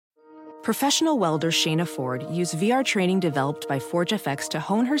Professional welder Shayna Ford used VR training developed by ForgeFX to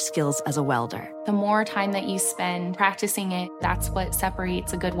hone her skills as a welder. The more time that you spend practicing it, that's what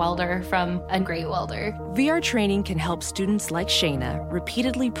separates a good welder from a great welder. VR training can help students like Shayna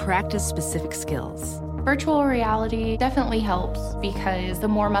repeatedly practice specific skills. Virtual reality definitely helps because the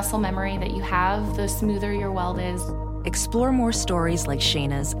more muscle memory that you have, the smoother your weld is. Explore more stories like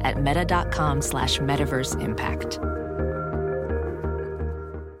Shayna's at meta.com/metaverseimpact.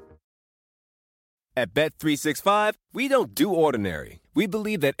 At Bet365, we don't do ordinary. We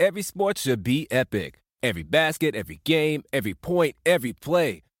believe that every sport should be epic. Every basket, every game, every point, every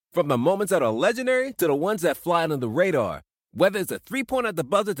play. From the moments that are legendary to the ones that fly under the radar. Whether it's a three-pointer at the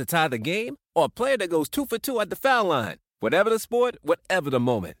buzzer to tie the game or a player that goes 2 for 2 at the foul line. Whatever the sport, whatever the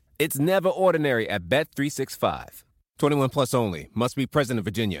moment. It's never ordinary at Bet365. 21 plus only. Must be present in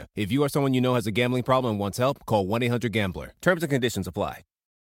Virginia. If you or someone you know has a gambling problem and wants help, call 1-800-GAMBLER. Terms and conditions apply.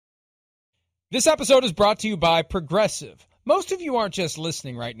 This episode is brought to you by Progressive. Most of you aren't just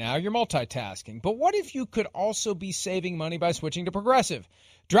listening right now, you're multitasking. But what if you could also be saving money by switching to Progressive?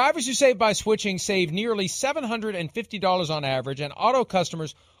 Drivers who save by switching save nearly $750 on average, and auto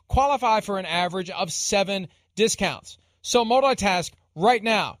customers qualify for an average of 7 discounts. So multitask right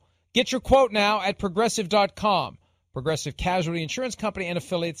now. Get your quote now at Progressive.com. Progressive Casualty Insurance Company and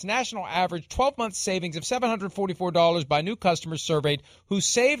affiliates national average 12-month savings of $744 by new customers surveyed who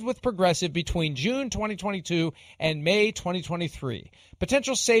saved with Progressive between June 2022 and May 2023.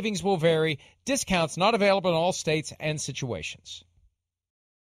 Potential savings will vary. Discounts not available in all states and situations.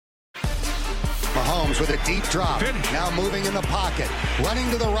 Mahomes with a deep drop. Now moving in the pocket. Running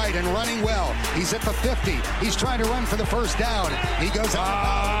to the right and running well. He's at the 50. He's trying to run for the first down. He goes out of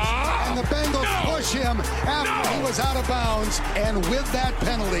bounds. And the Bengals push him after he was out of bounds. And with that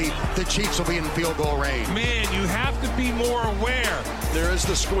penalty, the Chiefs will be in field goal range. Man, you have to be more aware. There is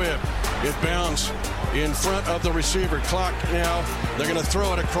the squib. It bounds in front of the receiver. Clock now. They're going to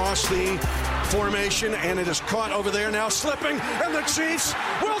throw it across the formation, and it is caught over there now, slipping, and the Chiefs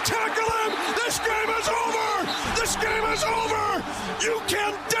will tackle him. This game is over. This game is over. You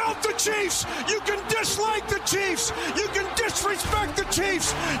can doubt the Chiefs. You can dislike the Chiefs. You can disrespect the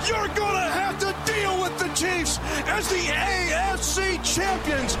Chiefs. You're going to have to deal with the Chiefs as the AFC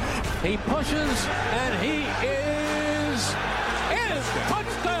champions. He pushes, and he is in.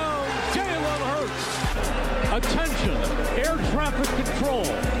 Touchdown, Jalen Hurts. Attention, air traffic control.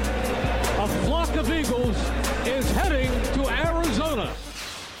 A flock of eagles is heading to Arizona.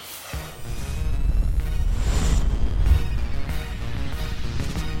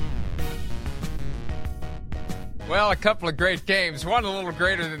 Well, a couple of great games. One a little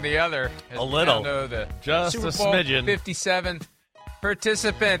greater than the other. A little. Just Super a Bowl smidgen. 57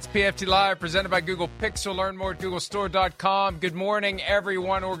 participants. PFT Live presented by Google Pixel. Learn more at googlestore.com. Good morning,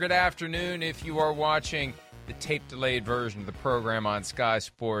 everyone, or good afternoon if you are watching the tape-delayed version of the program on Sky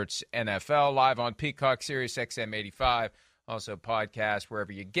Sports NFL, live on Peacock, Sirius XM 85, also podcast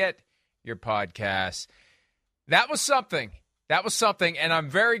wherever you get your podcasts. That was something, and I'm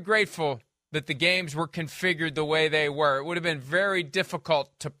very grateful that the games were configured the way they were. It would have been very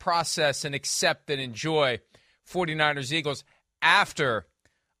difficult to process and accept and enjoy 49ers-Eagles after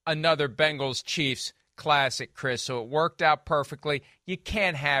another Bengals-Chiefs classic, Chris. So it worked out perfectly. You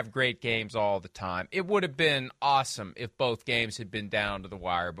can't have great games all the time. It would have been awesome if both games had been down to the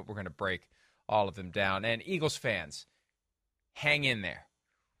wire, but we're going to break all of them down. And Eagles fans, hang in there.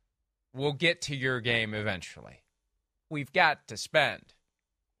 We'll get to your game eventually. We've got to spend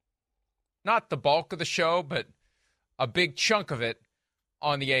not the bulk of the show, but a big chunk of it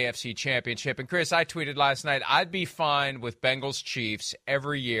on the AFC Championship. And Chris, I tweeted last night, I'd be fine with Bengals Chiefs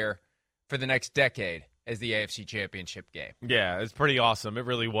every year for the next decade as the AFC Championship game. Yeah, it's pretty awesome. It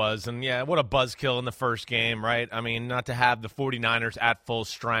really was. And, yeah, what a buzzkill in the first game, right? I mean, not to have the 49ers at full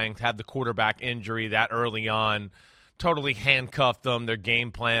strength, have the quarterback injury that early on, totally handcuffed them, their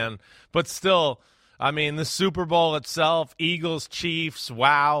game plan. But still, I mean, the Super Bowl itself, Eagles, Chiefs,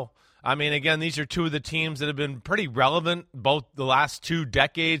 wow. I mean, again, these are two of the teams that have been pretty relevant both the last 2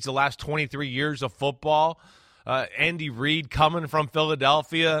 decades, the last 23 years of football. Andy Reid coming from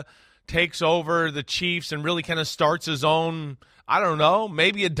Philadelphia takes over the Chiefs and really kind of starts his own, I don't know,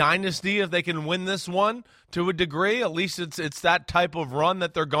 maybe a dynasty if they can win this one to a degree. At least it's that type of run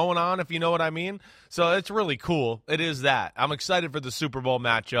that they're going on, if you know what I mean. So it's really cool. It is that. I'm excited for the Super Bowl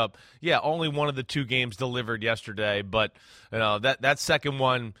matchup. Yeah, only one of the 2 games delivered yesterday, but you know that second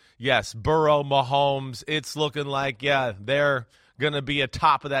one, yes, Burrow, Mahomes, it's looking like, yeah, they're going to be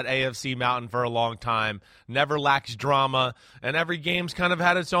atop of that AFC mountain for a long time. Never lacks drama, and every game's kind of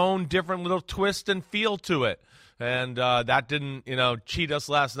had its own different little twist and feel to it. And that didn't, cheat us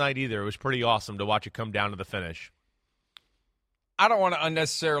last night either. It was pretty awesome to watch it come down to the finish. I don't want to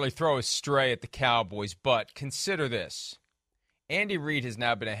unnecessarily throw a stray at the Cowboys, but consider this. Andy Reid has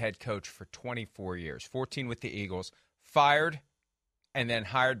now been a head coach for 24 years, 14 with the Eagles, fired and then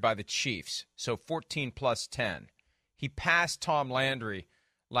hired by the Chiefs, so 14 plus 10. He passed Tom Landry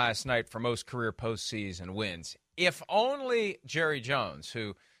last night for most career postseason wins. If only Jerry Jones,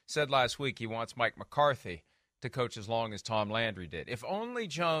 who said last week he wants Mike McCarthy to coach as long as Tom Landry did. If only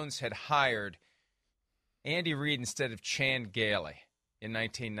Jones had hired Andy Reid instead of Chan Gailey in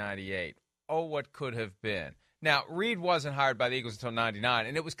 1998. Oh, what could have been. Now, Reid wasn't hired by the Eagles until 99,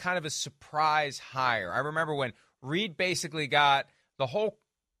 and it was kind of a surprise hire. I remember when Reid basically got the whole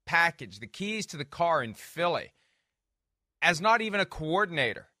package, the keys to the car in Philly, as not even a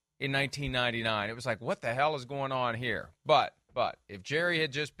coordinator in 1999. It was like, what the hell is going on here? But if Jerry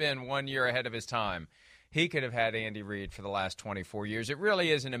had just been 1 year ahead of his time, he could have had Andy Reid for the last 24 years. It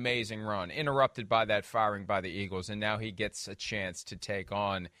really is an amazing run, interrupted by that firing by the Eagles, and now he gets a chance to take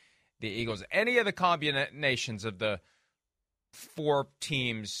on the Eagles. Any of the combinations of the four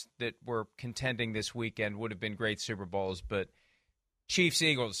teams that were contending this weekend would have been great Super Bowls, but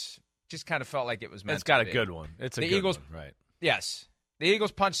Chiefs-Eagles just kind of felt like it was meant to be. It's got a good one. It's a good one, right? Yes. The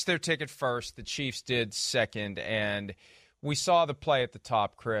Eagles punched their ticket first. The Chiefs did second, and we saw the play at the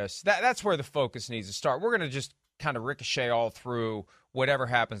top, Chris. That's where the focus needs to start. We're going to just kind of ricochet all through whatever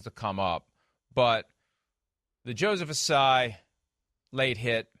happens to come up. But the Joseph Ossai late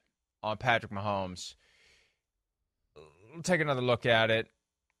hit on Patrick Mahomes. We'll take another look at it.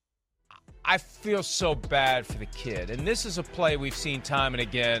 I feel so bad for the kid. And this is a play we've seen time and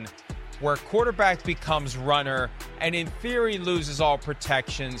again where quarterback becomes runner and in theory loses all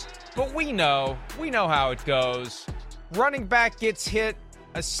protections. But we know how it goes. Running back gets hit,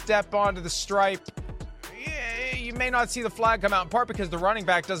 a step onto the stripe. You may not see the flag come out, in part because the running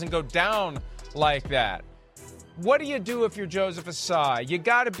back doesn't go down like that. What do you do if you're Joseph Ossai? You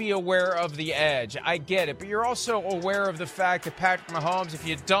got to be aware of the edge. I get it. But you're also aware of the fact that Patrick Mahomes, if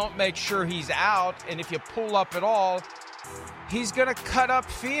you don't make sure he's out and if you pull up at all, he's going to cut up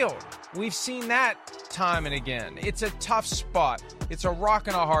field. We've seen that time and again. It's a tough spot. It's a rock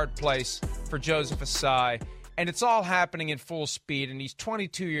and a hard place for Joseph Ossai. And it's all happening in full speed, and he's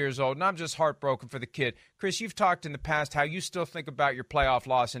 22 years old, and I'm just heartbroken for the kid. Chris, you've talked in the past how you still think about your playoff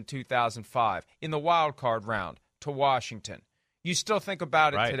loss in 2005 in the wild card round to Washington. You still think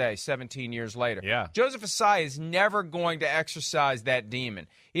about it today, 17 years later. Yeah. Joseph Ossai is never going to exercise that demon.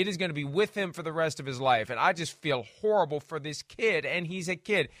 It is going to be with him for the rest of his life, and I just feel horrible for this kid, and he's a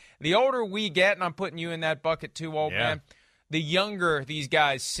kid. The older we get, and I'm putting you in that bucket too, old man, the younger these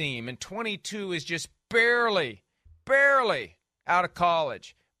guys seem, and 22 is just barely out of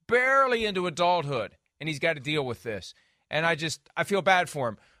college, barely into adulthood, and he's got to deal with this. And I feel bad for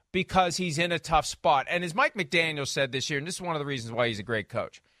him because he's in a tough spot. And as Mike McDaniel said this year, and this is one of the reasons why he's a great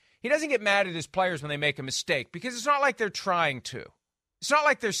coach, he doesn't get mad at his players when they make a mistake because it's not like they're trying to. It's not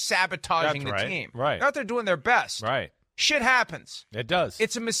like they're sabotaging the team. Right. They're out there doing their best. Right. Shit happens. It does.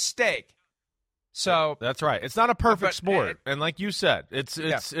 It's a mistake. So that's right. It's not a perfect sport, and like you said,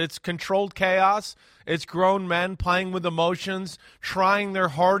 it's controlled chaos. It's grown men playing with emotions, trying their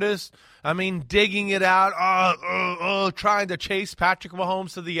hardest. I mean, digging it out, trying to chase Patrick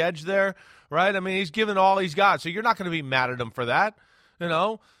Mahomes to the edge there, right? I mean, he's given all he's got, so you're not going to be mad at him for that,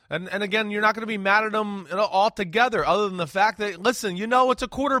 And again, you're not going to be mad at him altogether, other than the fact that listen, it's a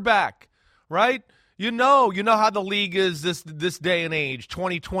quarterback, right? You know how the league is this day and age,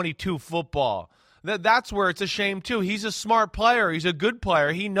 2022 football. That's where it's a shame, too. He's a smart player. He's a good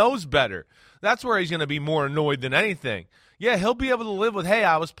player. He knows better. That's where he's going to be more annoyed than anything. Yeah, he'll be able to live with, hey,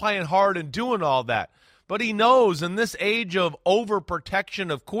 I was playing hard and doing all that. But he knows in this age of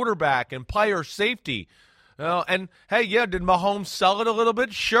overprotection of quarterback and player safety, and, hey, yeah, did Mahomes sell it a little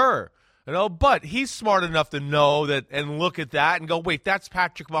bit? Sure. But he's smart enough to know that and look at that and go, wait, that's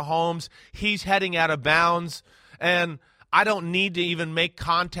Patrick Mahomes. He's heading out of bounds. And I don't need to even make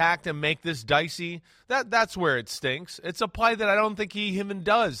contact and make this dicey. That's where it stinks. It's a play that I don't think he even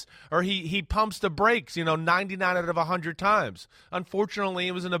does. Or he pumps the brakes, 99 out of 100 times. Unfortunately,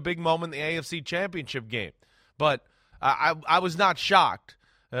 it was in a big moment in the AFC Championship game. But I was not shocked.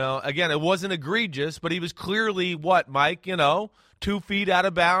 Again, it wasn't egregious, but he was clearly, what, Mike, 2 feet out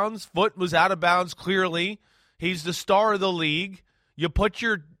of bounds. Foot was out of bounds clearly. He's the star of the league. You put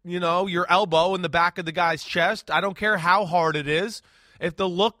your elbow in the back of the guy's chest. I don't care how hard it is. If the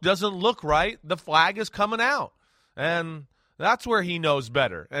look doesn't look right, the flag is coming out. And that's where he knows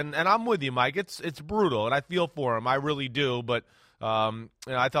better. And I'm with you, Mike. It's brutal, and I feel for him. I really do. But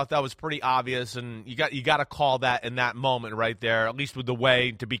I thought that was pretty obvious, and you got to call that in that moment right there, at least with the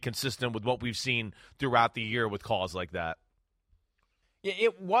way to be consistent with what we've seen throughout the year with calls like that.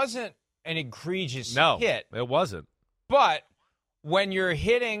 It wasn't an egregious hit. No, it wasn't. But when you're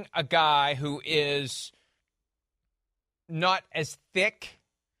hitting a guy who is not as thick,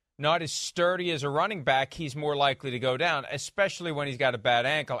 not as sturdy as a running back, he's more likely to go down, especially when he's got a bad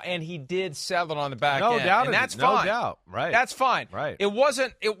ankle. And he did settle on the back end. And that's fine. No doubt. Right. That's fine. Right. It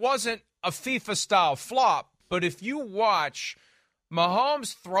wasn't a FIFA-style flop, but if you watch,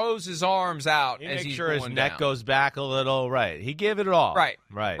 Mahomes throws his arms out as he's sure his going neck down. goes back a little. Right. He gave it all. Right.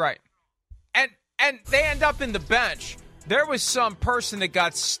 Right. And they end up in the bench. There was some person that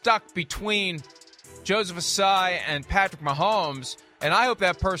got stuck between Joseph Ossai and Patrick Mahomes, and I hope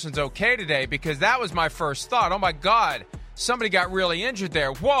that person's okay today, because that was my first thought. Oh, my God, somebody got really injured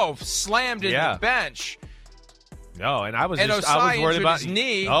there. Whoa, slammed into the bench. No, and I was Ossai worried about his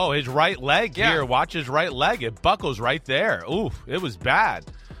knee. Oh, his right leg here. Watch his right leg. It buckles right there. Oof, it was bad.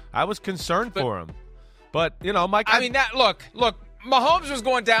 I was concerned for him. But, Mike. I mean, look, Mahomes was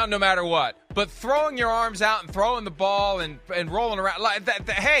going down no matter what. But throwing your arms out and throwing the ball and rolling around,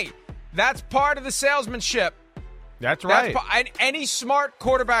 hey, that's part of the salesmanship. That's right. Any smart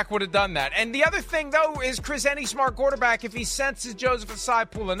quarterback would have done that. And the other thing, though, is, Chris, any smart quarterback, if he senses Joseph Ossai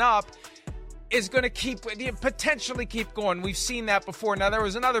pulling up, is going to potentially keep going. We've seen that before. Now, there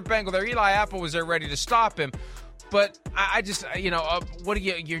was another Bengal there. Eli Apple was there ready to stop him. But I just, what are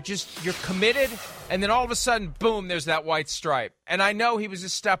you? You're committed, and then all of a sudden, boom, there's that white stripe. And I know he was a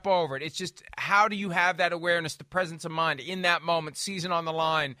step over it. It's just, how do you have that awareness, the presence of mind in that moment, season on the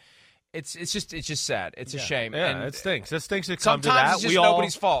line? It's just sad. It's a shame. Yeah, and it stinks. It stinks to come to that. Sometimes it's just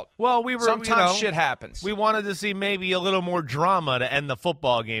nobody's fault. Well, sometimes shit happens. We wanted to see maybe a little more drama to end the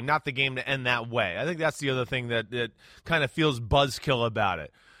football game, not the game to end that way. I think that's the other thing that kind of feels buzzkill about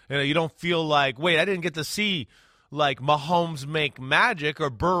it. You don't feel like, wait, I didn't get to see like Mahomes make magic or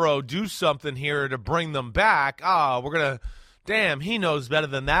Burrow do something here to bring them back. Damn, he knows better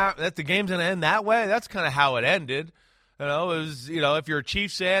than that. That the game's going to end that way. That's kind of how it ended. It was, if you're a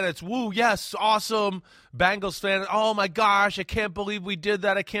Chiefs fan, it's, woo, yes, awesome. Bengals fan, oh, my gosh, I can't believe we did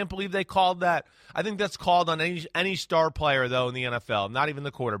that. I can't believe they called that. I think that's called on any star player, though, in the NFL, not even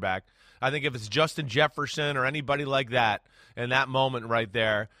the quarterback. I think if it's Justin Jefferson or anybody like that in that moment right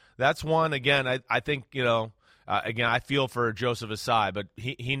there, that's one, again, I think, again, I feel for Joseph Ossai, but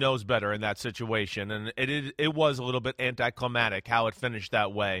he knows better in that situation, and it was a little bit anticlimactic how it finished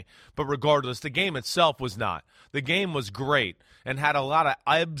that way. But regardless, the game itself was not. The game was great and had a lot of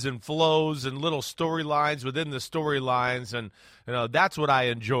ebbs and flows and little storylines within the storylines, and that's what I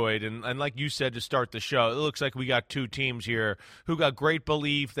enjoyed. And like you said to start the show, it looks like we got two teams here who got great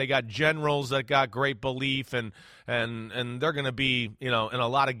belief. They got generals that got great belief, and they're going to be in a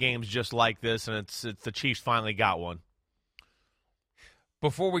lot of games just like this. And it's the Chiefs finally got one.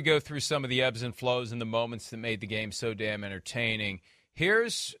 Before we go through some of the ebbs and flows and the moments that made the game so damn entertaining,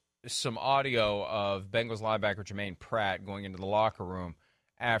 here's some audio of Bengals linebacker Jermaine Pratt going into the locker room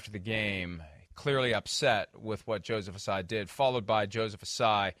after the game, clearly upset with what Joseph Ossai did, followed by Joseph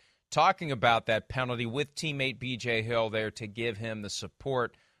Ossai talking about that penalty with teammate B.J. Hill there to give him the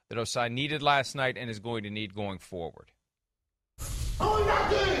support that Ossai needed last night and is going to need going forward. Oh,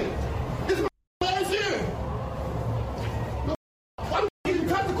 not good. It's my last year. Why do you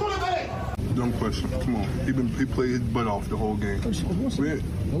cut the quarterback? Dumb question. Come on. He played his butt off the whole game. That's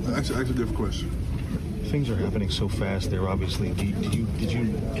a different question. Things are happening so fast there, obviously. Did you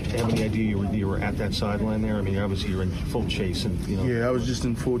have any idea you were at that sideline there? I mean, obviously you're in full chase. Yeah, I was just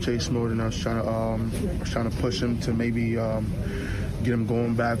in full chase mode, and I was trying to push him to maybe get him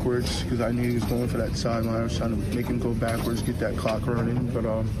going backwards, because I knew he was going for that sideline. I was trying to make him go backwards, get that clock running, but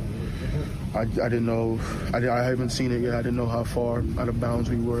I didn't know. I haven't seen it yet. I didn't know how far out of bounds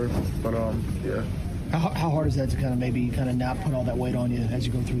we were, but yeah. How hard is that to kind of not put all that weight on you as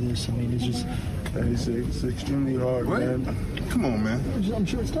you go through this? I mean, it's extremely hard, man. Come on, man. I'm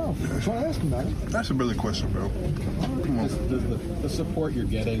sure it's tough. I'm trying to ask him about it. That's a brilliant question, bro. Come on. The support you're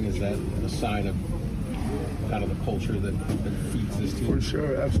getting, is that a sign of kind of the culture that feeds this team? For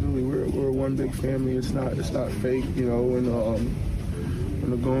sure, absolutely. We're one big family. It's not fake, when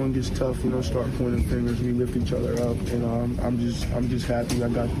the going gets tough, start pointing fingers, we lift each other up, and I'm just happy I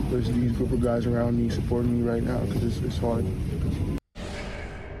got these group of guys around me supporting me right now, because it's hard.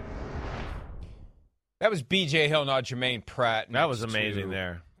 That was B.J. Hill, not Jermaine Pratt. That was amazing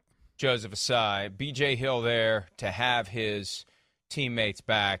there. Joseph Ossai. B.J. Hill there to have his teammates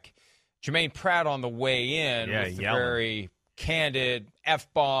back. Jermaine Pratt on the way in with the very candid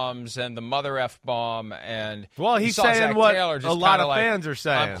F-bombs and the mother F-bomb. And well, he's saying what a lot of fans are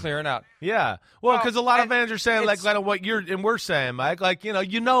saying. I'm clearing out. Yeah. Well, because a lot of fans are saying like what we're saying, Mike. Like,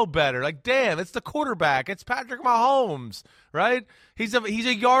 you know better. Like, damn, it's the quarterback. It's Patrick Mahomes, right? He's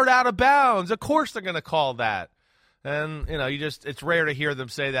a yard out of bounds. Of course they're going to call that. And, it's rare to hear them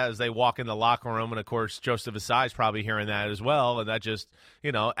say that as they walk in the locker room. And, of course, Joseph Ossai is probably hearing that as well. And that just,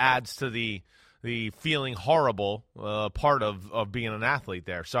 adds to the feeling horrible part of being an athlete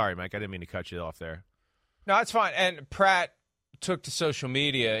there. Sorry, Mike, I didn't mean to cut you off there. No, it's fine. And Pratt took to social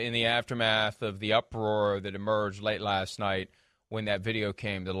media in the aftermath of the uproar that emerged late last night when that video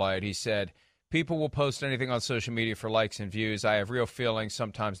came to light. He said, people will post anything on social media for likes and views. I have real feelings.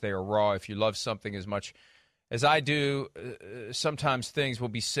 Sometimes they are raw. If you love something as much as I do, sometimes things will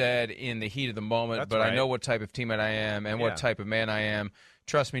be said in the heat of the moment, That's but right. I know what type of teammate I am and what type of man I am.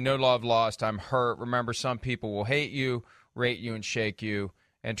 Trust me, no love lost. I'm hurt. Remember, some people will hate you, rate you, and shake you,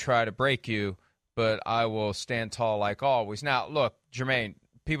 and try to break you, but I will stand tall like always. Now, look, Jermaine,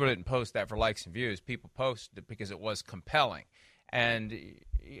 people didn't post that for likes and views. People posted it because it was compelling. And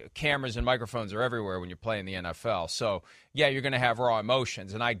cameras and microphones are everywhere when you're playing the NFL. So, yeah, you're going to have raw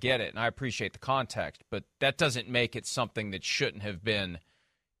emotions, and I get it, and I appreciate the context, but that doesn't make it something that shouldn't have been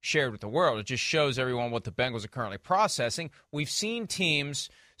shared with the world. It just shows everyone what the Bengals are currently processing. We've seen teams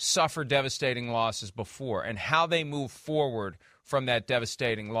suffer devastating losses before and how they move forward from that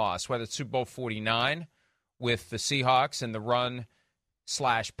devastating loss, whether it's Super Bowl 49 with the Seahawks and the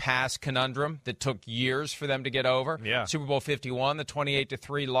run/pass conundrum that took years for them to get over. Yeah. Super Bowl 51, the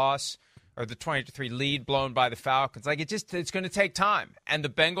 28-3 loss or the 28-3 lead blown by the Falcons. It's going to take time, and the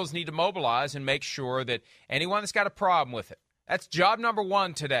Bengals need to mobilize and make sure that anyone that's got a problem with it, that's job number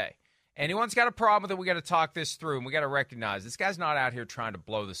one today. Anyone's got a problem with it, we got to talk this through, and we got to recognize this guy's not out here trying to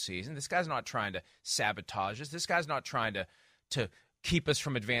blow the season. This guy's not trying to sabotage us. This guy's not trying to keep us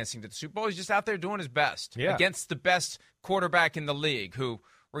from advancing to the Super Bowl. He's just out there doing his best against the best quarterback in the league, who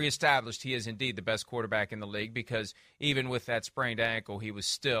reestablished he is indeed the best quarterback in the league, because even with that sprained ankle, he was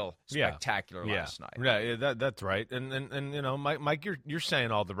still spectacular last night. Yeah, that's right. And Mike, you're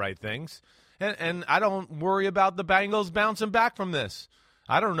saying all the right things. And I don't worry about the Bengals bouncing back from this.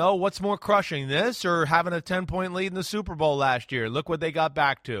 I don't know what's more crushing, this or having a 10-point lead in the Super Bowl last year. Look what they got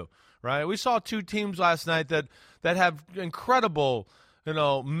back to, right? We saw two teams last night that have incredible,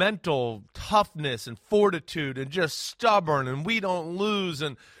 mental toughness and fortitude and just stubborn, and we don't lose.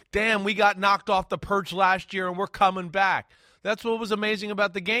 And, damn, we got knocked off the perch last year and we're coming back. That's what was amazing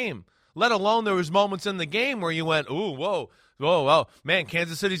about the game. Let alone there was moments in the game where you went, ooh, whoa, man,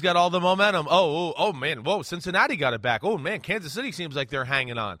 Kansas City's got all the momentum. Oh, man, whoa, Cincinnati got it back. Oh, man, Kansas City seems like they're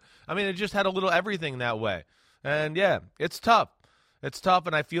hanging on. I mean, it just had a little everything that way. And, yeah, it's tough. It's tough,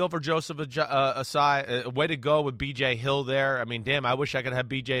 and I feel for Joseph Ossai. Way to go with B.J. Hill there. I mean, damn, I wish I could have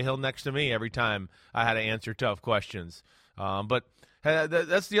B.J. Hill next to me every time I had to answer tough questions. But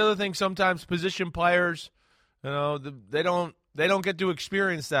that's the other thing. Sometimes position players, they don't get to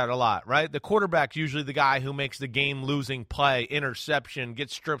experience that a lot, right? The quarterback's usually the guy who makes the game-losing play, interception,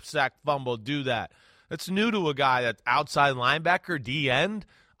 gets strip sack, fumble, do that. That's new to a guy that's outside linebacker, D-end.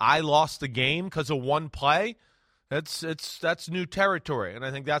 I lost the game because of one play. That's new territory, and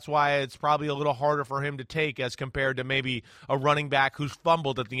I think that's why it's probably a little harder for him to take as compared to maybe a running back who's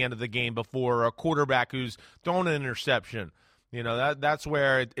fumbled at the end of the game before, or a quarterback who's thrown an interception. That's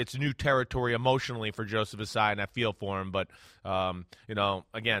where it's new territory emotionally for Joseph Ossai, and I feel for him. But,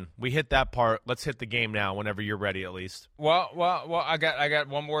 again, we hit that part. Let's hit the game now whenever you're ready, at least. Well, I got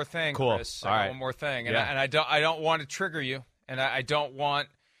one more thing, cool. Chris. All right. One more thing, and I don't want to trigger you, and I don't want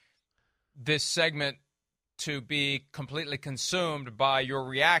this segment to be completely consumed by your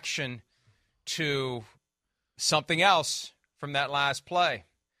reaction to something else from that last play.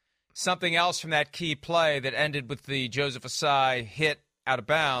 Something else from that key play that ended with the Joseph Ossai hit out of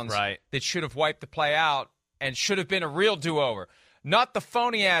bounds, right, that should have wiped the play out and should have been a real do-over. Not the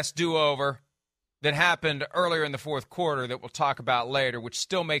phony-ass do-over that happened earlier in the fourth quarter that we'll talk about later, which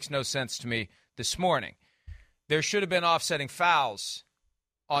still makes no sense to me this morning. There should have been offsetting fouls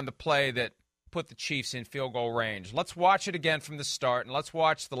on the play that put the Chiefs in field goal range. Let's watch it again from the start, and let's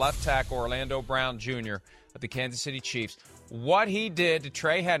watch the left tackle, Orlando Brown Jr. of the Kansas City Chiefs, what he did to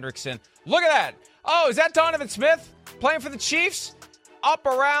Trey Hendrickson. Look at that. Oh, is that Donovan Smith playing for the Chiefs? Up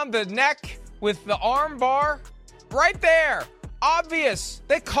around the neck with the arm bar. Right there. Obvious.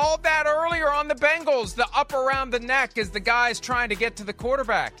 They called that earlier on the Bengals. The up around the neck as the guy's trying to get to the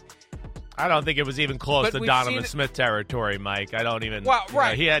quarterback. I don't think it was even close to Donovan Smith territory, Mike. I don't even. Well,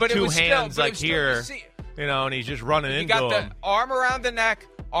 right. He had two hands still, here, and he's just running into him. He got the arm around the neck,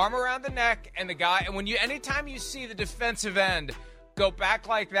 arm around the neck, and the guy. And anytime you see the defensive end go back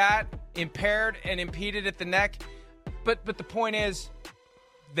like that, impaired and impeded at the neck, but the point is,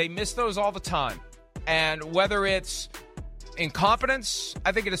 they miss those all the time. And whether it's incompetence,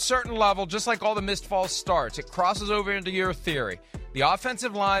 I think at a certain level, just like all the missed false starts, it crosses over into your theory. The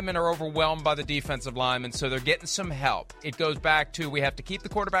offensive linemen are overwhelmed by the defensive linemen, so they're getting some help. It goes back to we have to keep the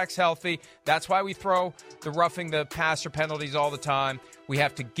quarterbacks healthy. That's why we throw the roughing the passer penalties all the time. We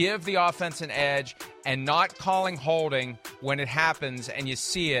have to give the offense an edge and not calling holding when it happens and you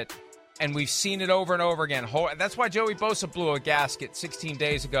see it. And we've seen it over and over again. That's why Joey Bosa blew a gasket 16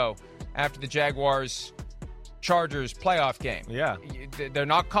 days ago after the Jaguars-Chargers playoff game. Yeah, they're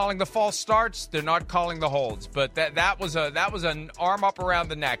not calling the false starts. They're not calling the holds. But that was an arm up around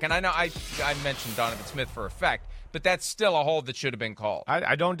the neck. And I know I mentioned Donovan Smith for effect, but that's still a hold that should have been called.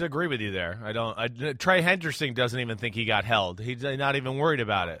 I don't agree with you there. Trey Hendrickson doesn't even think he got held. He's not even worried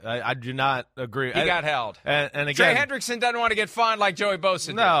about it. I do not agree. He got held. And again, Trey Hendrickson doesn't want to get fined like Joey Bosa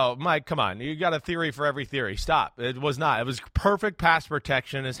did. No, Mike, come on. You got a theory for every theory. Stop. It was not. It was perfect pass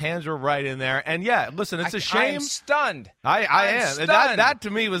protection. His hands were right in there. And yeah, listen, it's a shame. I am stunned. I am. Stunned. That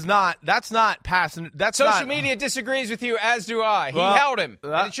to me was not. That's not passing. That's social media disagrees with you, as do I. He held him.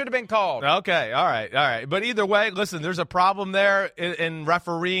 And it should have been called. Okay. All right. But either way, listen. There's a problem there in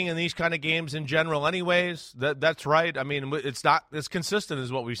refereeing in these kind of games in general anyways. That's right. I mean, it's not as consistent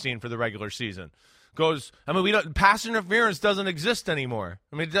as what we've seen for the regular season. Pass interference doesn't exist anymore.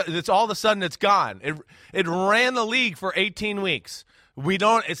 I mean, it's all of a sudden it's gone. It ran the league for 18 weeks.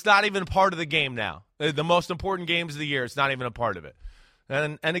 It's not even part of the game now. The most important games of the year, it's not even a part of it.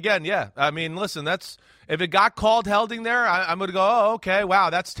 And again, yeah, I mean, listen, if it got called holding there, I'm going to go, oh, okay,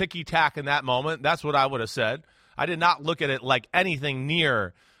 wow, that's ticky-tack in that moment. That's what I would have said. I did not look at it like anything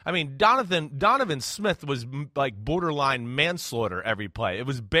near. I mean, Donovan Smith was like borderline manslaughter every play. It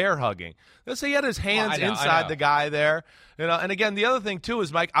was bear hugging. He had his hands inside the guy there. And again, the other thing too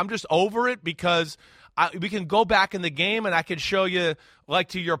is, Mike, I'm just over it because we can go back in the game and I could show you, like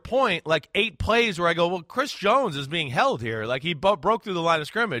to your point, like 8 plays where I go, well, Chris Jones is being held here. Like he broke through the line of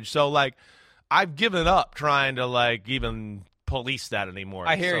scrimmage. So like I've given up trying to like even police that anymore.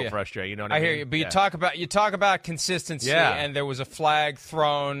 I hear you. So frustrating. You know what I mean? I hear you. But you talk about consistency, and there was a flag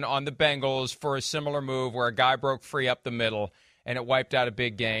thrown on the Bengals for a similar move where a guy broke free up the middle, and it wiped out a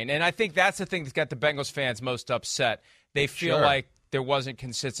big gain. And I think that's the thing that's got the Bengals fans most upset. They feel like there wasn't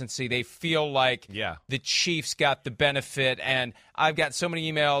consistency. They feel like the Chiefs got the benefit. And I've got so many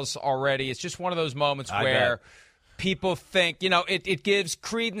emails already. It's just one of those moments where people think, it gives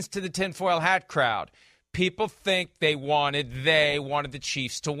credence to the tinfoil hat crowd. People think they wanted the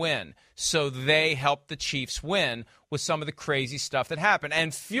Chiefs to win. So they helped the Chiefs win with some of the crazy stuff that happened.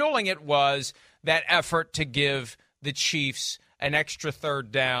 And fueling it was that effort to give the Chiefs an extra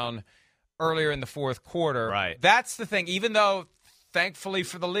third down earlier in the fourth quarter. Right. That's the thing. Even though, thankfully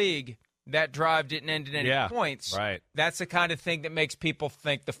for the league, that drive didn't end in any points. Right. That's the kind of thing that makes people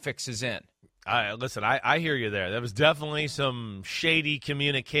think the fix is in. Listen, I hear you there. There was definitely some shady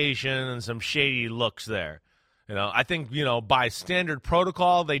communication and some shady looks there. I think, by standard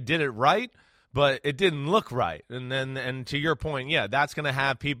protocol, they did it right, but it didn't look right. And to your point, that's going to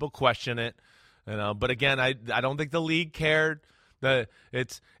have people question it. But again, I don't think the league cared. There's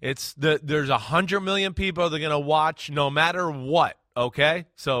 100 million people that are going to watch no matter what. Okay,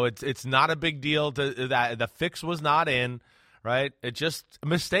 so it's not a big deal to that. The fix was not in, right? It just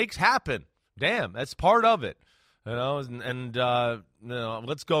mistakes happen. Damn, that's part of it, and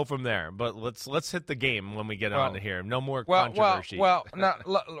let's go from there. But let's hit the game when we get on to here. No more controversy.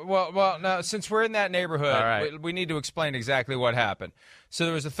 Now, since we're in that neighborhood, right. we need to explain exactly what happened. So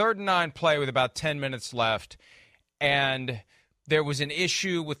there was a 3rd and 9 play with about 10 minutes left, and there was an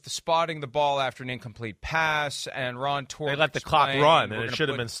issue with the spotting the ball after an incomplete pass, and Ron Torbert they let the clock run, and it should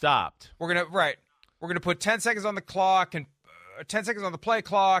have been stopped. We're gonna put 10 seconds on the clock and 10 seconds on the play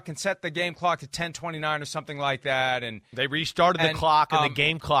clock and set the game clock to 10:29 or something like that. And they restarted the clock, and the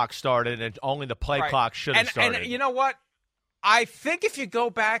game clock started, and only the play clock should have started. And you know what? I think if you go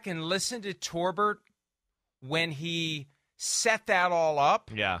back and listen to Torbert when he set that all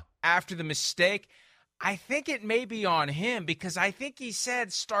up after the mistake, I think it may be on him because I think he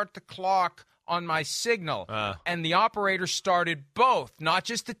said start the clock on my signal. And the operator started both, not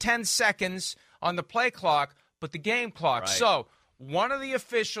just the 10 seconds on the play clock, but the game clock. Right. So one of the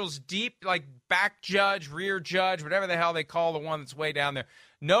officials, deep, like back judge, rear judge, whatever the hell they call the one that's way down there,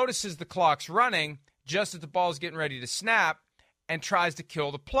 notices the clock's running just as the ball's getting ready to snap and tries to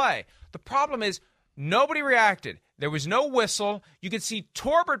kill the play. The problem is nobody reacted. There was no whistle. You could see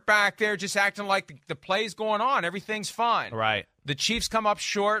Torbert back there just acting like the play's going on. Everything's fine. Right. The Chiefs come up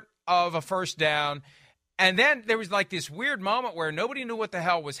short of a first down. And then there was like this weird moment where nobody knew what the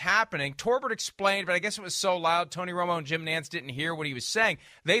hell was happening. Torbert explained, but I guess it was so loud, Tony Romo and Jim Nantz didn't hear what he was saying.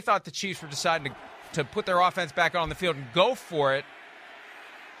 They thought the Chiefs were deciding to put their offense back on the field and go for it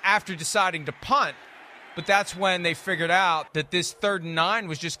after deciding to punt. But that's when they figured out that this 3rd and 9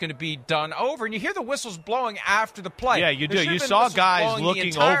 was just going to be done over. And you hear the whistles blowing after the play. Yeah, you do. You saw guys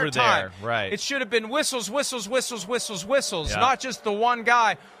looking over there. Right. It should have been whistles, whistles, whistles, whistles, whistles, yeah. Not just the one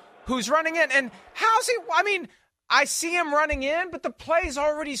guy who's running in. And how's he? I mean, I see him running in, but the play's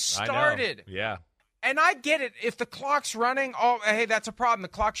already started. I know. Yeah. And I get it. If the clock's running, oh, hey, that's a problem. The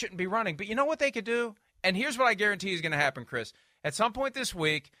clock shouldn't be running. But you know what they could do? And here's what I guarantee is going to happen, Chris. At some point this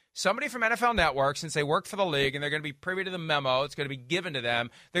week, somebody from NFL Network, since they work for the league and they're going to be privy to the memo, it's going to be given to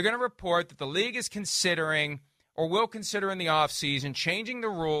them, they're going to report that the league is considering or will consider in the offseason changing the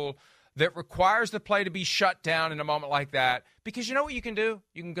rule that requires the play to be shut down in a moment like that. Because you know what you can do?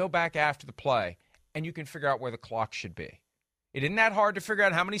 You can go back after the play and you can figure out where the clock should be. It isn't that hard to figure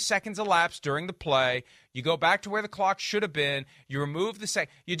out how many seconds elapsed during the play. You go back to where the clock should have been. You remove the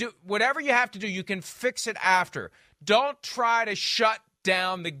second. You do whatever you have to do. You can fix it after. Don't try to shut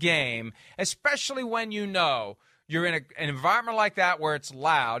down the game, especially when you know you're in an environment like that where it's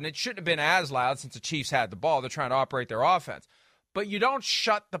loud. And it shouldn't have been as loud since the Chiefs had the ball. They're trying to operate their offense. But you don't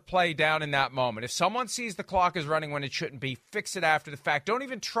shut the play down in that moment. If someone sees the clock is running when it shouldn't be, fix it after the fact. Don't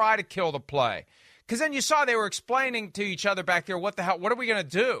even try to kill the play. Because then you saw they were explaining to each other back there, what the hell, what are we going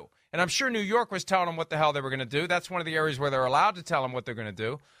to do? And I'm sure New York was telling them what the hell they were going to do. That's one of the areas where they're allowed to tell them what they're going to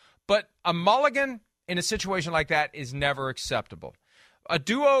do. But a mulligan in a situation like that is never acceptable. A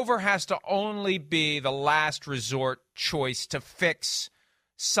do-over has to only be the last resort choice to fix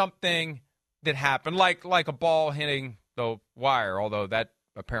something that happened, like a ball hitting the wire, although that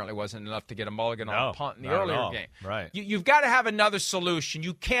apparently wasn't enough to get a mulligan on a punt in the earlier game. Right. You've got to have another solution.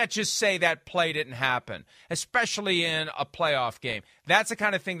 You can't just say that play didn't happen, especially in a playoff game. That's the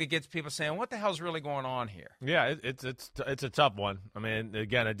kind of thing that gets people saying, what the hell's really going on here? Yeah, it's a tough one. I mean,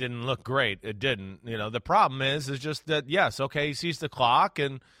 again, it didn't look great. It didn't. You know, the problem is just that, yes, okay, he sees the clock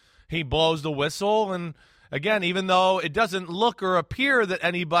and he blows the whistle. And, again, even though it doesn't look or appear that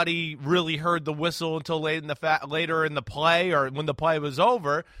anybody really heard the whistle until later in the play or when the play was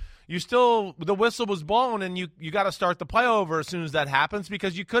over, the whistle was blown and you got to start the play over as soon as that happens,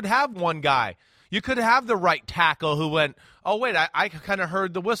 because you could have one guy. You could have the right tackle who went, oh, wait, I kind of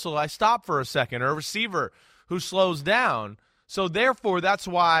heard the whistle. I stopped for a second, or a receiver who slows down. So, therefore, that's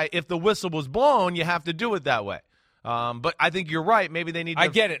why if the whistle was blown, you have to do it that way. But I think you're right. Maybe they need to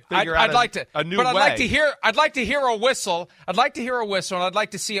figure out a new way. I'd like to hear a whistle. I'd like to hear a whistle, and I'd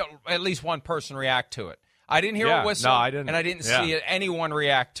like to see at least one person react to it. I didn't hear a whistle, I didn't. And I didn't see anyone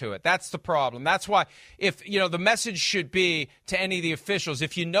react to it. That's the problem. That's why, if the message should be to any of the officials,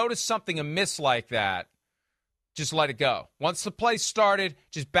 if you notice something amiss like that, just let it go. Once the play started,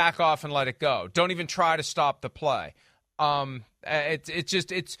 just back off and let it go. Don't even try to stop the play.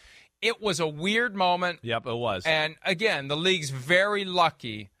 It was a weird moment. Yep, it was. And, again, the league's very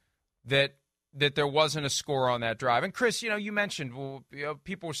lucky that there wasn't a score on that drive. And, Chris, you mentioned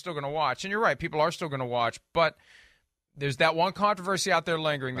people are still going to watch. And you're right, people are still going to watch. But there's that one controversy out there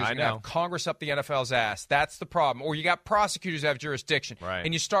lingering. There's going to have Congress up the NFL's ass. That's the problem. Or you got prosecutors that have jurisdiction. Right.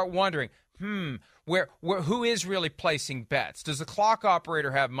 And you start wondering, who is really placing bets? Does the clock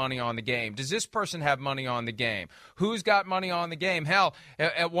operator have money on the game? Does this person have money on the game? Who's got money on the game? Hell,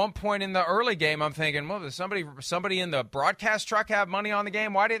 at one point in the early game, I'm thinking, well, does somebody in the broadcast truck have money on the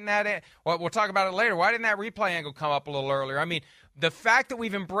game? Why didn't that? Well, we'll talk about it later. Why didn't that replay angle come up a little earlier? I mean, the fact that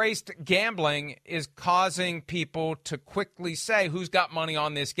we've embraced gambling is causing people to quickly say who's got money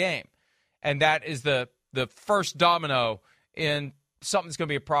on this game, and that is the first domino in something's going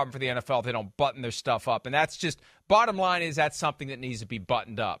to be a problem for the NFL if they don't button their stuff up. And that's just, bottom line is that's something that needs to be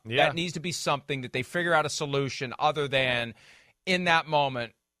buttoned up. Yeah. That needs to be something that they figure out a solution other than, in that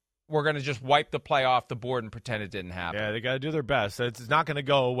moment, we're going to just wipe the play off the board and pretend it didn't happen. Yeah, they got to do their best. It's not going to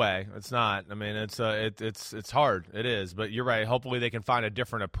go away. It's not. I mean, it's hard. It is. But you're right. Hopefully they can find a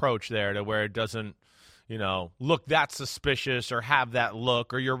different approach there to where it doesn't, look that suspicious or have that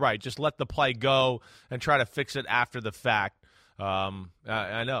look. Or you're right. Just let the play go and try to fix it after the fact.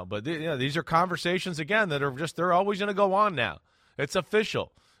 I know, but these are conversations, again, that are they're always going to go on now. It's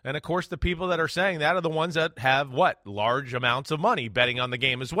official. And, of course, the people that are saying that are the ones that have, large amounts of money betting on the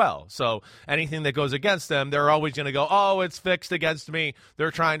game as well. So anything that goes against them, they're always going to go, oh, it's fixed against me.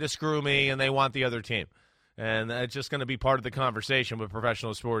 They're trying to screw me, and they want the other team. And it's just going to be part of the conversation with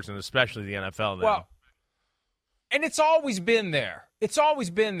professional sports and especially the NFL now. Well, and it's always been there. It's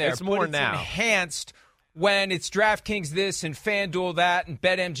always been there. It's more now. Enhanced when it's DraftKings this and FanDuel that and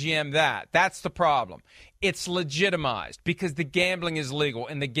BetMGM that. That's the problem. It's legitimized because the gambling is legal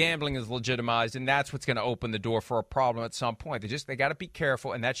and the gambling is legitimized, and that's what's going to open the door for a problem at some point. They got to be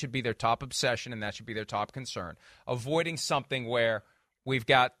careful, and that should be their top obsession, and that should be their top concern. Avoiding something where we've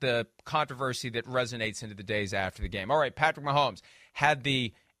got the controversy that resonates into the days after the game. All right, Patrick Mahomes had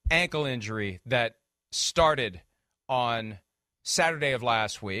the ankle injury that started on Saturday of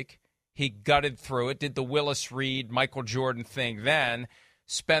last week. He gutted through it, did the Willis Reed, Michael Jordan thing then,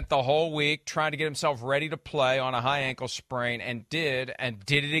 spent the whole week trying to get himself ready to play on a high ankle sprain, and did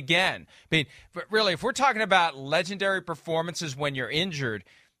it again. I mean, but really, if we're talking about legendary performances when you're injured,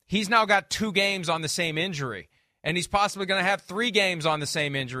 he's now got 2 games on the same injury, and he's possibly going to have 3 games on the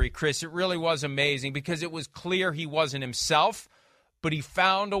same injury, Chris. It really was amazing because it was clear he wasn't himself, but he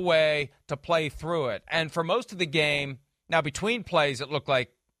found a way to play through it. And for most of the game, now between plays, it looked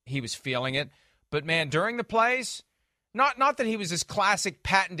like he was feeling it. But, man, during the plays, not that he was this classic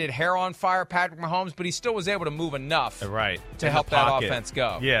patented hair on fire Patrick Mahomes, but he still was able to move enough to help that offense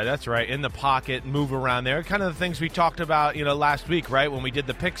go. Yeah, that's right. In the pocket, move around there. Kind of the things we talked about, last week, right, when we did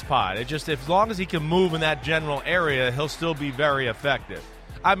the picks pod. It just, as long as he can move in that general area, he'll still be very effective.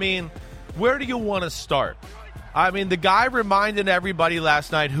 I mean, where do you want to start? I mean, the guy reminded everybody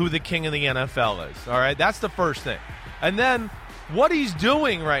last night who the king of the NFL is, all right? That's the first thing. And then what he's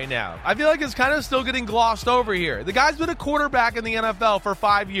doing right now, I feel like it's kind of still getting glossed over here. The guy's been a quarterback in the NFL for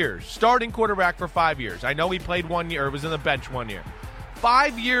 5 years, starting quarterback for 5 years. I know he played 1 year, or was in the bench 1 year.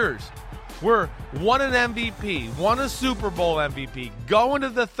 5 years. We're won an MVP, won a Super Bowl MVP, going to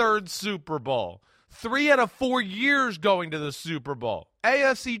the 3rd Super Bowl. 3 out of 4 years going to the Super Bowl.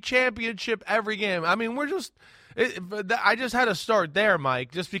 AFC Championship every game. I mean, I just had to start there,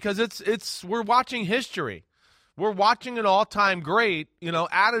 Mike, just because we're watching history. We're watching an all-time great,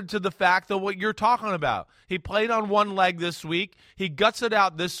 added to the fact of what you're talking about. He played on one leg this week. He guts it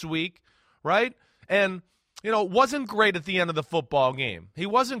out this week, right? And, wasn't great at the end of the football game. He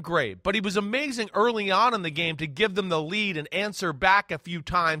wasn't great, but he was amazing early on in the game to give them the lead and answer back a few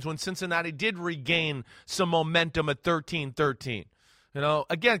times when Cincinnati did regain some momentum at 13-13.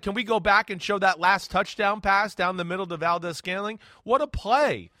 Again, can we go back and show that last touchdown pass down the middle to Valdez-Scantling? What a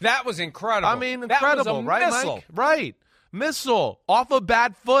play. That was incredible. I mean, incredible, right, missile. Mike? Right. Missile off a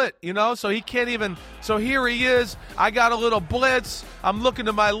bad foot, so he can't even. So here he is. I got a little blitz. I'm looking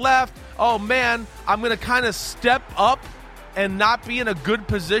to my left. Oh, man, I'm going to kind of step up and not be in a good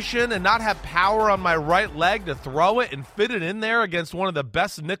position and not have power on my right leg to throw it and fit it in there against one of the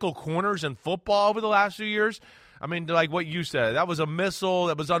best nickel corners in football over the last few years. I mean, like what you said, that was a missile.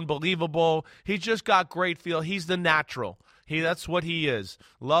 That was unbelievable. He just got great feel. He's the natural. That's what he is.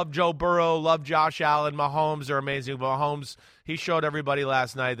 Love Joe Burrow. Love Josh Allen. Mahomes are amazing. Mahomes, he showed everybody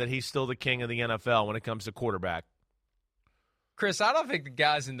last night that he's still the king of the NFL when it comes to quarterback. Chris, I don't think the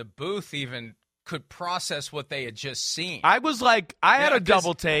guys in the booth even could process what they had just seen. I was like, I had a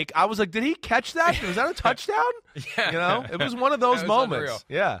double take. I was like, did he catch that? Was that a touchdown? Yeah. It was one of those moments. Unreal.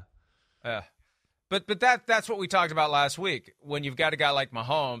 Yeah. Yeah. But that's what we talked about last week. When you've got a guy like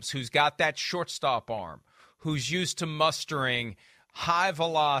Mahomes who's got that shortstop arm, who's used to mustering high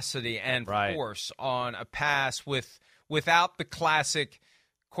velocity and force on a pass without the classic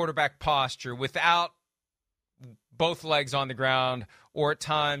quarterback posture, without both legs on the ground, or at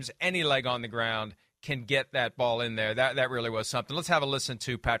times any leg on the ground can get that ball in there. That really was something. Let's have a listen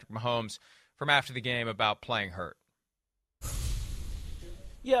to Patrick Mahomes from after the game about playing hurt.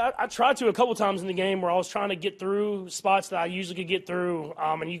 Yeah, I tried to a couple times in the game where I was trying to get through spots that I usually could get through,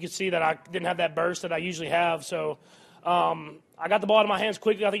 and you could see that I didn't have that burst that I usually have. So I got the ball out of my hands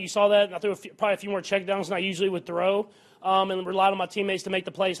quickly. I think you saw that. And I threw probably a few more checkdowns than I usually would throw, and relied on my teammates to make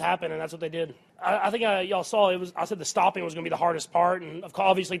the plays happen, and that's what they did. I think y'all saw I said the stopping was going to be the hardest part, and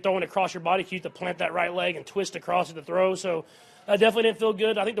obviously throwing across your body, you have to plant that right leg and twist across it to throw. So I definitely didn't feel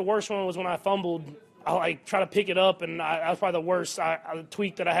good. I think the worst one was when I fumbled. I try to pick it up, and that was probably the worst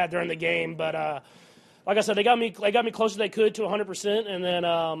tweak that I had during the game. But like I said, they got me close as they could to 100%, and then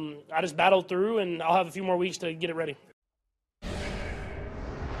I just battled through, and I'll have a few more weeks to get it ready.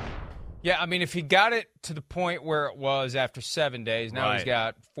 Yeah, I mean, if he got it to the point where it was after 7 days, now he's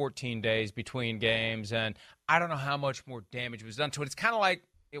got 14 days between games, and I don't know how much more damage was done to it. It's kind of like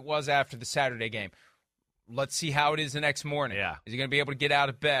it was after the Saturday game. Let's see how it is the next morning. Yeah. Is he going to be able to get out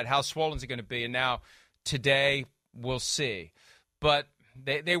of bed? How swollen is he going to be? And now today we'll see. But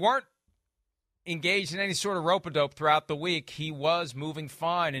they weren't engaged in any sort of rope-a-dope throughout the week. He was moving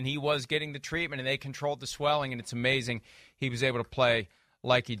fine, and he was getting the treatment, and they controlled the swelling, and it's amazing he was able to play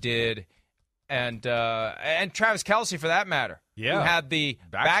like he did. And Travis Kelce, for that matter. who had the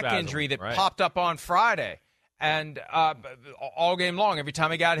back injury that popped up on Friday. And all game long, every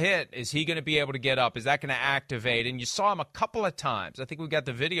time he got hit, is he going to be able to get up? Is that going to activate? And you saw him a couple of times. I think we got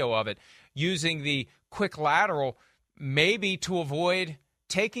the video of it, using the quick lateral maybe to avoid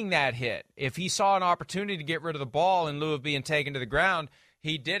taking that hit. If he saw an opportunity to get rid of the ball in lieu of being taken to the ground,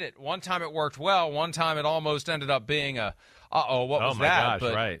 he did it. One time it worked well. One time it almost ended up being what was that?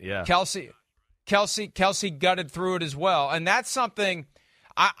 Gosh, right, yeah. Kelce gutted through it as well. And that's something,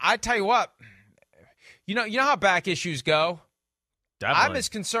 I tell you what, you know how back issues go? Definitely. I'm as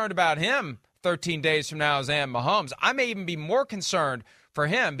concerned about him 13 days from now as I am Mahomes. I may even be more concerned for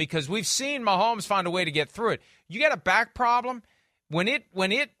him because we've seen Mahomes find a way to get through it. You got a back problem, when it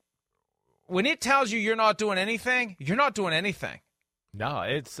tells you you're not doing anything, you're not doing anything. No,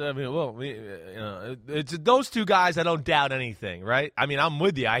 it's it's those two guys. I don't doubt anything, right? I mean, I'm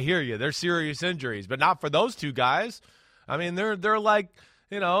with you. I hear you. They're serious injuries, but not for those two guys. I mean, they're like,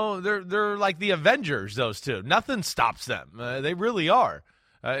 they're like the Avengers. Those two, nothing stops them. They really are.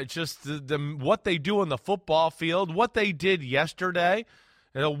 It's just what they do on the football field, what they did yesterday.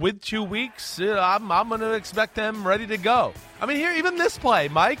 With 2 weeks, I'm going to expect them ready to go. I mean, here, even this play,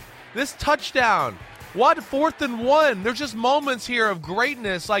 Mike, this touchdown. What? 4th and 1. There's just moments here of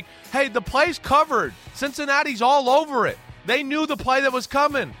greatness. Like, hey, the play's covered. Cincinnati's all over it. They knew the play that was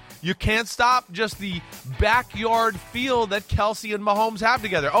coming. You can't stop just the backyard feel that Kelce and Mahomes have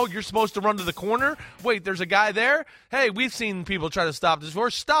together. Oh, you're supposed to run to the corner? Wait, there's a guy there? Hey, we've seen people try to stop this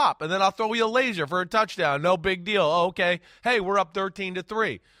before. Stop, and then I'll throw you a laser for a touchdown. No big deal. Oh, okay. Hey, we're up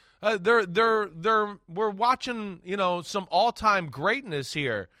 13-3. We're watching, some all-time greatness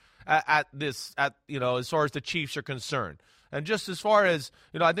here at as far as the Chiefs are concerned. And just as far as,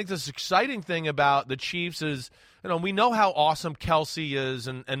 I think this exciting thing about the Chiefs is, we know how awesome Kelce is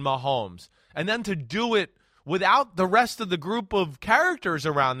and Mahomes. And then to do it without the rest of the group of characters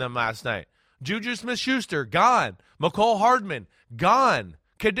around them last night. Juju Smith-Schuster, gone. McCole Hardman, gone.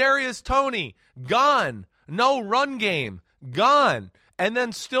 Kadarius Toney, gone. No run game, gone. And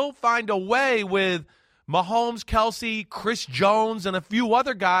then still find a way with Mahomes, Kelce, Chris Jones, and a few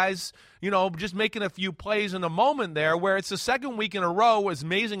other guys, just making a few plays in a moment there where it's the second week in a row, as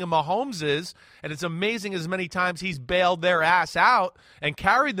amazing as Mahomes is, and it's amazing as many times he's bailed their ass out and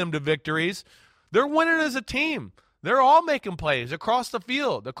carried them to victories. They're winning as a team. They're all making plays across the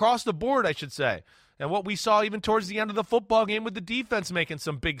field, across the board, I should say. And what we saw even towards the end of the football game with the defense making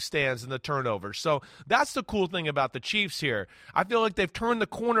some big stands in the turnovers. So that's the cool thing about the Chiefs here. I feel like they've turned the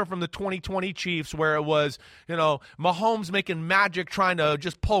corner from the 2020 Chiefs where it was, Mahomes making magic trying to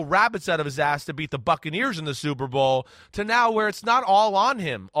just pull rabbits out of his ass to beat the Buccaneers in the Super Bowl, to now where it's not all on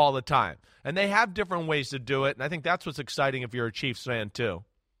him all the time. And they have different ways to do it, and I think that's what's exciting if you're a Chiefs fan too.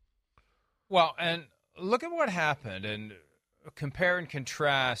 Well, and look at what happened, and compare and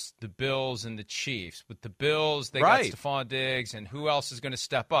contrast the Bills and the Chiefs. With the Bills, they got Stephon Diggs, and who else is going to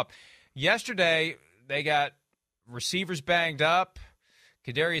step up? Yesterday, they got receivers banged up,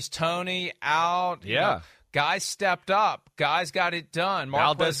 Kadarius Toney out. Yeah. Guys stepped up. Guys got it done.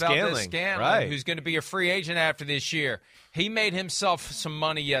 Valdez-Scantling, who's going to be a free agent after this year. He made himself some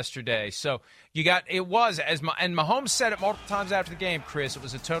money yesterday. So and Mahomes said it multiple times after the game, Chris, it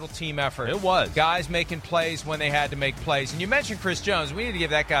was a total team effort. It was. Guys making plays when they had to make plays. And you mentioned Chris Jones. We need to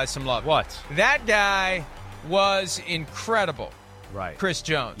give that guy some love. What? That guy was incredible. Right. Chris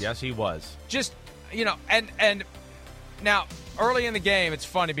Jones. Yes, he was. Just, and now, early in the game, it's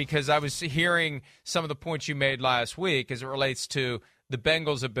funny because I was hearing some of the points you made last week as it relates to the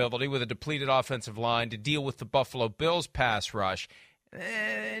Bengals' ability with a depleted offensive line to deal with the Buffalo Bills pass rush.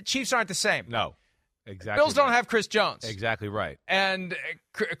 Chiefs aren't the same. No, exactly. Bills don't have Chris Jones. Exactly right. And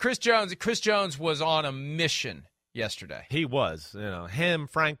Chris Jones was on a mission yesterday. He was. Him,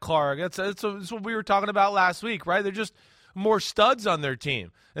 Frank Clark. That's what we were talking about last week, right? They're just more studs on their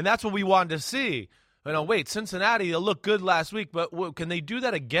team, and that's what we wanted to see. Cincinnati, they looked good last week, but can they do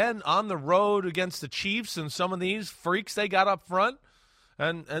that again on the road against the Chiefs and some of these freaks they got up front?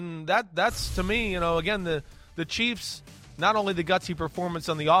 And that's to me, again, the Chiefs, not only the gutsy performance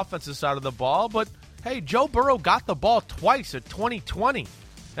on the offensive side of the ball, but, hey, Joe Burrow got the ball twice at 2020.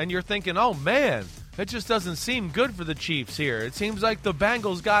 And you're thinking, oh, man, it just doesn't seem good for the Chiefs here. It seems like the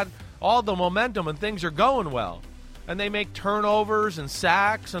Bengals got all the momentum and things are going well. And they make turnovers and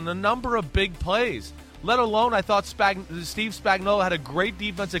sacks and a number of big plays. Let alone, I thought Steve Spagnuolo had a great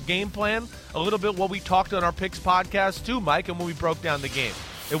defensive game plan. A little bit what we talked on our Picks podcast too, Mike, and when we broke down the game.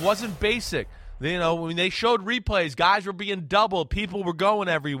 It wasn't basic. When they showed replays, guys were being doubled. People were going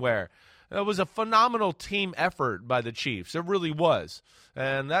everywhere. It was a phenomenal team effort by the Chiefs. It really was.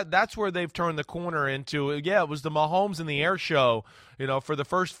 And that's where they've turned the corner into, it was the Mahomes in the Air show, for the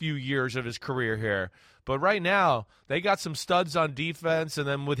first few years of his career here. But right now, they got some studs on defense, and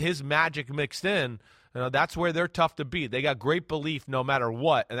then with his magic mixed in, that's where they're tough to beat. They got great belief no matter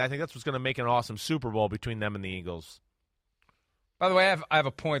what, and I think that's what's going to make an awesome Super Bowl between them and the Eagles. By the way, I have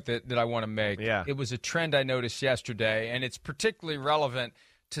a point that I want to make. Yeah. It was a trend I noticed yesterday, and it's particularly relevant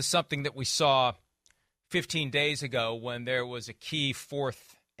to something that we saw 15 days ago when there was a key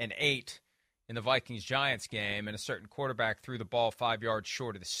 4th and 8 in the Vikings-Giants game, and a certain quarterback threw the ball 5 yards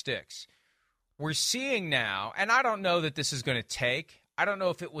short of the sticks. We're seeing now, and I don't know that this is going to take. I don't know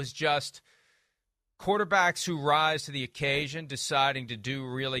if it was just quarterbacks who rise to the occasion deciding to do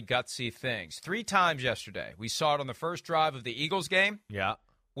really gutsy things. 3 times yesterday. We saw it on the first drive of the Eagles game. Yeah.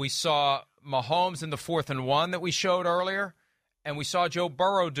 We saw Mahomes in the 4th and 1 that we showed earlier, and we saw Joe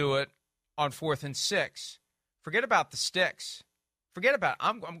Burrow do it on 4th and 6. Forget about the sticks. Forget about it.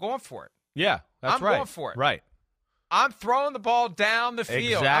 I'm going for it. Yeah, that's right. I'm going for it. Right. I'm throwing the ball down the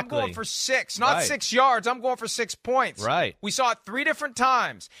field. Exactly. I'm going for 6, not 6 yards. I'm going for 6 points. Right. We saw it 3 different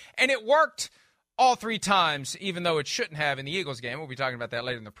times, and it worked all 3 times, even though it shouldn't have in the Eagles game. We'll be talking about that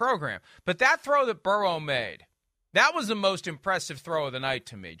later in the program. But that throw that Burrow made, that was the most impressive throw of the night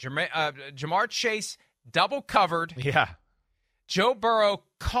to me. Jamar Chase double covered. Yeah. Joe Burrow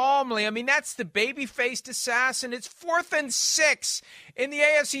calmly, that's the baby-faced assassin. It's 4th and 6 in the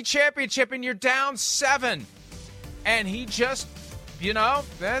AFC Championship, and you're down 7. And he just,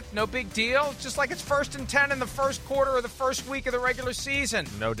 no big deal. Just like it's 1st and 10 in the first quarter of the first week of the regular season.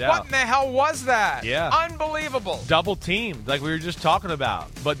 No doubt. What in the hell was that? Yeah. Unbelievable. Double teamed, like we were just talking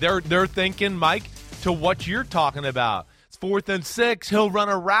about. But they're thinking, Mike, to what you're talking about. It's 4th and 6. He'll run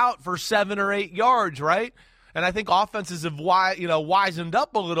a route for 7 or 8 yards, right? And I think offenses have wisened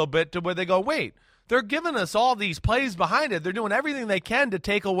up a little bit to where they go, wait, they're giving us all these plays behind it. They're doing everything they can to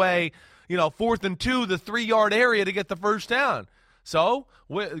take away, 4th and 2, the 3-yard area to get the first down. So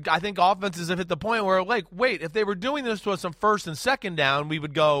I think offenses have hit the point where, like, wait, if they were doing this to us on 1st and 2nd down, we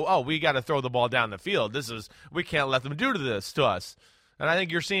would go, oh, we got to throw the ball down the field. We can't let them do this to us. And I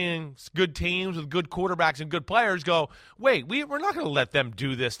think you're seeing good teams with good quarterbacks and good players go, wait, we're not going to let them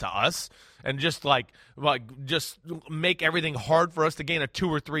do this to us and just just make everything hard for us to gain a 2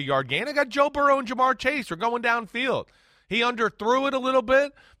 or 3 yard gain. I got Joe Burrow and Jamar Chase are going downfield. He underthrew it a little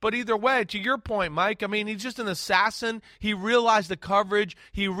bit, but either way, to your point, Mike, he's just an assassin. He realized the coverage.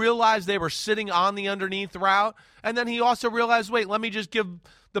 He realized they were sitting on the underneath route. And then he also realized, wait, let me just give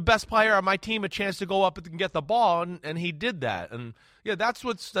the best player on my team a chance to go up and get the ball, and he did that. And yeah, that's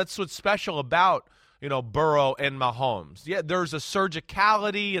what's special about Burrow and Mahomes. Yeah, there's a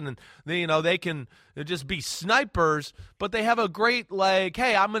surgicality, and they can just be snipers, but they have a great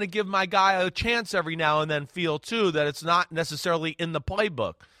hey, I'm going to give my guy a chance every now and then feel too that it's not necessarily in the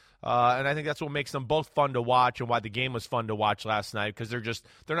playbook. And I think that's what makes them both fun to watch, and why the game was fun to watch last night, because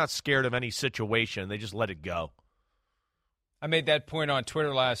they're not scared of any situation. They just let it go. I made that point on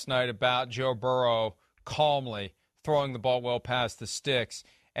Twitter last night about Joe Burrow calmly throwing the ball well past the sticks.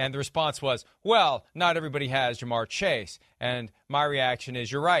 And the response was, well, not everybody has Jamar Chase. And my reaction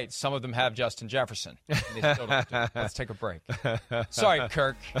is, you're right. Some of them have Justin Jefferson. And they still don't do it. Let's take a break. Sorry,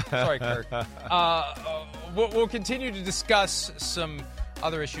 Kirk. We'll continue to discuss some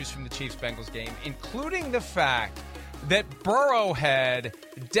other issues from the Chiefs-Bengals game, including the fact that Burrow had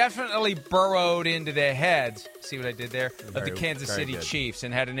definitely burrowed into the heads, see what I did there, of the Kansas City Chiefs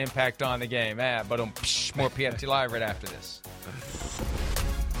and had an impact on the game. But more PFT Live right after this.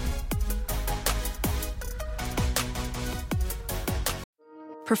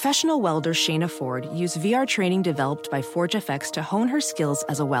 Professional welder Shayna Ford used VR training developed by ForgeFX to hone her skills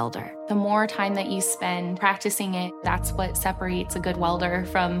as a welder. The more time that you spend practicing it, that's what separates a good welder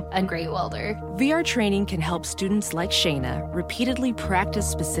from a great welder. VR training can help students like Shayna repeatedly practice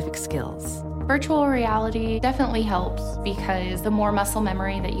specific skills. Virtual reality definitely helps because the more muscle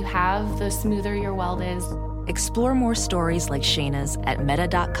memory that you have, the smoother your weld is. Explore more stories like Shayna's at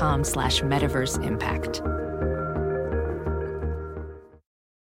meta.com/metaverseimpact.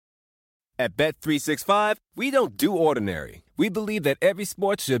 At Bet365, we don't do ordinary. We believe that every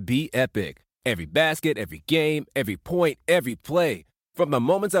sport should be epic. Every basket, every game, every point, every play. From the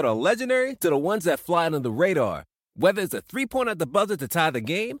moments that are legendary to the ones that fly under the radar. Whether it's a three-pointer at the buzzer to tie the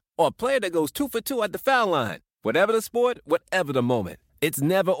game or a player that goes 2 for 2 at the foul line. Whatever the sport, whatever the moment. It's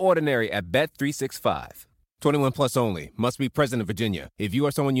never ordinary at Bet365. 21 plus only. Must be present in Virginia. If you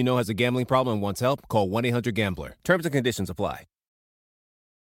or someone you know has a gambling problem and wants help, call 1-800-GAMBLER. Terms and conditions apply.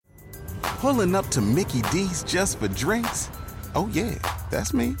 Pulling up to Mickey D's just for drinks? Oh yeah,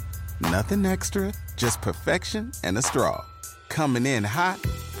 that's me. Nothing extra, just perfection and a straw. Coming in hot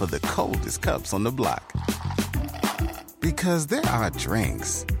for the coldest cups on the block. Because there are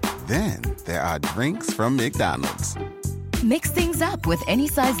drinks. Then there are drinks from McDonald's. Mix things up with any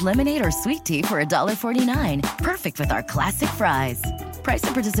size lemonade or sweet tea for $1.49. Perfect with our classic fries. Price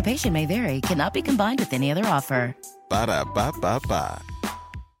and participation may vary. Cannot be combined with any other offer. Ba-da-ba-ba-ba.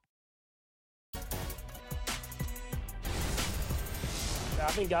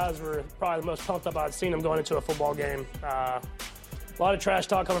 I think guys were probably the most pumped up I'd seen them going into a football game. A lot of trash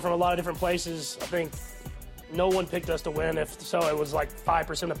talk coming from a lot of different places. I think no one picked us to win. If so, it was like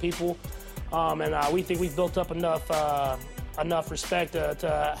 5% of people. And we think we've built up enough respect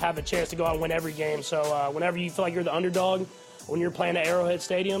to have a chance to go out and win every game. So whenever you feel like you're the underdog, when you're playing at Arrowhead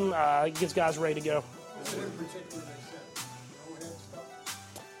Stadium, it gets guys ready to go.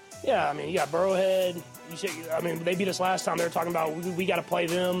 Yeah, I mean, you got Burrowhead. They beat us last time. They were talking about we got to play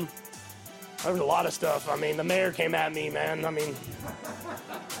them. There was a lot of stuff. I mean, the mayor came at me, man. I mean,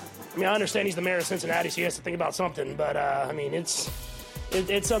 I understand he's the mayor of Cincinnati, so he has to think about something. But,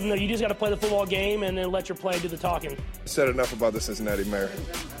 it's something that you just got to play the football game and then let your play do the talking. Said enough about the Cincinnati mayor.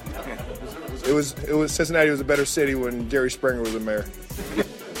 It was Cincinnati was a better city when Jerry Springer was the mayor.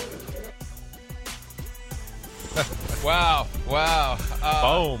 Wow.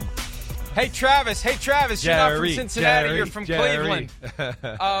 Boom. Hey, Travis, you're not from Cincinnati, you're from Cleveland.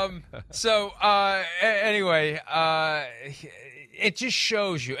 Anyway, it just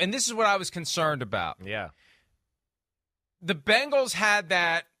shows you, and this is what I was concerned about. Yeah. The Bengals had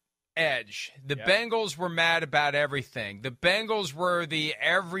that edge. The Bengals were mad about everything. The Bengals were the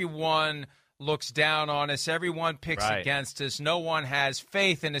everyone looks down on us, everyone picks against us, no one has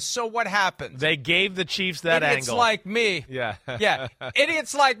faith in us. So what happened? They gave the Chiefs that Idiots angle. like me. Yeah.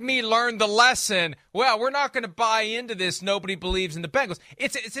 Idiots like me learned the lesson. Well, we're not going to buy into this. Nobody believes in the Bengals.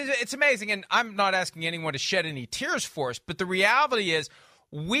 It's amazing, and I'm not asking anyone to shed any tears for us, but the reality is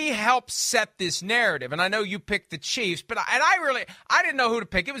we helped set this narrative. And I know you picked the Chiefs, but I didn't know who to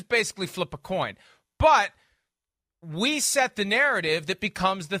pick. It was basically flip a coin. But we set the narrative that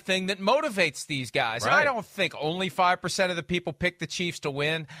becomes the thing that motivates these guys. And I don't think only 5% of the people picked the Chiefs to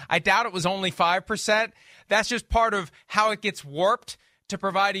win. I doubt it was only 5%. That's just part of how it gets warped to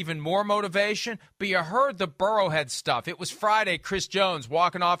provide even more motivation. But you heard the Burrowhead stuff. It was Friday, Chris Jones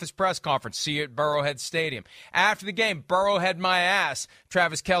walking off his press conference. See you at Burrowhead Stadium. After the game, Burrowhead my ass.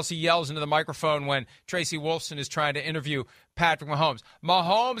 Travis Kelce yells into the microphone when Tracy Wolfson is trying to interview Patrick Mahomes.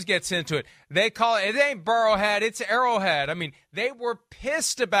 Mahomes gets into it. They call it ain't Burrowhead, it's Arrowhead. I mean, they were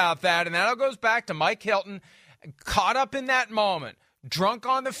pissed about that, and that all goes back to Mike Hilton, caught up in that moment, drunk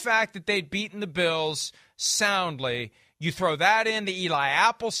on the fact that they'd beaten the Bills soundly. You throw that in, the Eli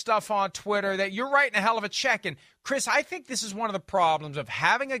Apple stuff on Twitter, that you're writing a hell of a check. And, Chris, I think this is one of the problems of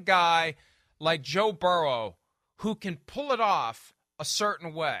having a guy like Joe Burrow who can pull it off a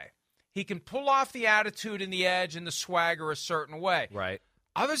certain way. He can pull off the attitude and the edge and the swagger a certain way. Right.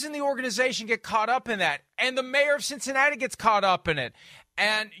 Others in the organization get caught up in that. And the mayor of Cincinnati gets caught up in it.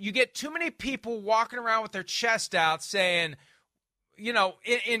 And you get too many people walking around with their chest out saying, you know,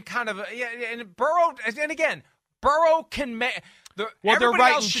 in kind of, and Burrow, and again, Burrow can make. They're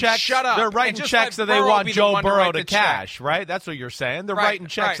writing checks. Shut up. They're writing checks that they want Joe Burrow to cash, right? That's what you're saying. They're writing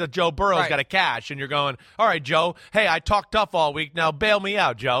checks that Joe Burrow's got to cash, and you're going, all right, Joe, hey, I talked tough all week. Now bail me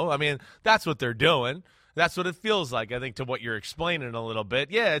out, Joe. I mean, that's what they're doing. That's what it feels like, I think, to what you're explaining a little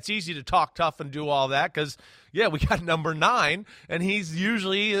bit. Yeah, it's easy to talk tough and do all that because, we got number 9, and he's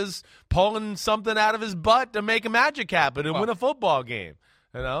usually is pulling something out of his butt to make a magic happen and win a football game.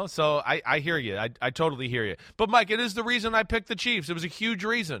 You know, so I hear you. I totally hear you. But, Mike, it is the reason I picked the Chiefs. It was a huge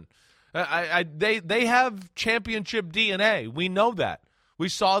reason. They have championship DNA. We know that. We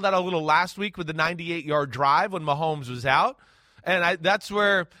saw that a little last week with the 98-yard drive when Mahomes was out. And that's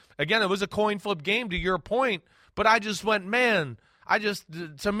where, again, it was a coin flip game to your point. But I just went, man,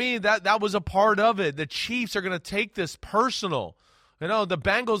 to me, that was a part of it. The Chiefs are going to take this personal. You know, the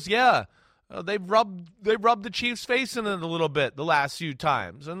Bengals, they've rubbed the Chiefs' face in it a little bit the last few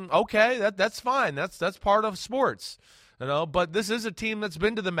times, and okay, that's fine. That's part of sports, you know. But this is a team that's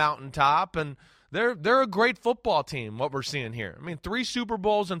been to the mountaintop, and they're a great football team. What we're seeing here, I mean, 3 Super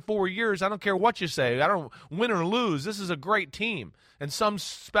Bowls in 4 years. I don't care what you say. I don't win or lose. This is a great team, and some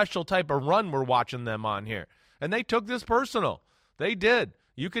special type of run we're watching them on here. And they took this personal. They did.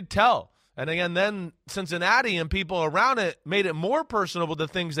 You could tell. And again, then Cincinnati and people around it made it more personal with the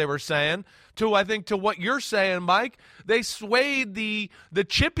things they were saying. I think to what you're saying, Mike, they swayed the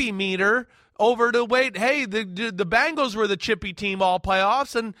chippy meter over to wait. Hey, the Bengals were the chippy team all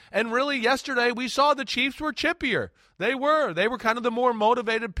playoffs, and really yesterday we saw the Chiefs were chippier. They were kind of the more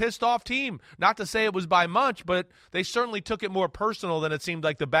motivated, pissed off team. Not to say it was by much, but they certainly took it more personal than it seemed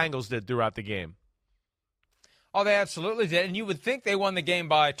like the Bengals did throughout the game. Oh, they absolutely did. And you would think they won the game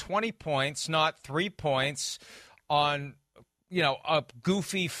by 20 points, not 3 points on, a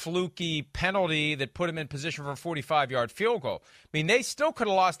goofy, fluky penalty that put them in position for a 45-yard field goal. I mean, they still could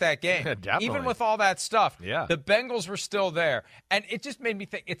have lost that game. Yeah, even with all that stuff. Yeah. The Bengals were still there. And it just made me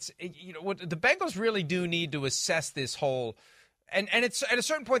think the Bengals really do need to assess this whole and it's at a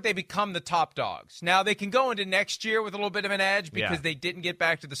certain point they become the top dogs. Now they can go into next year with a little bit of an edge because they didn't get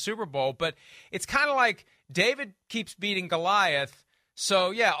back to the Super Bowl, but it's kind of like David keeps beating Goliath.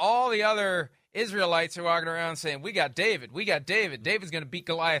 So all the other Israelites are walking around saying, we got David. David's going to beat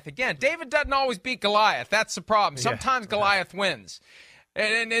Goliath again. David doesn't always beat Goliath. That's the problem. Sometimes Goliath wins.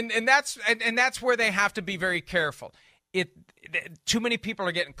 And that's where they have to be very careful. Too many people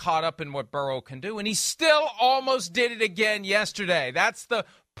are getting caught up in what Burrow can do, and he still almost did it again yesterday. That's the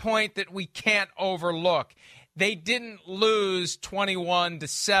point that we can't overlook. They didn't lose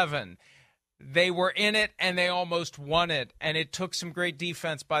 21-7. They were in it, and they almost won it, and it took some great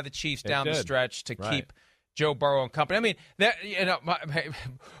defense by the Chiefs down the stretch to keep Joe Burrow and company. I mean,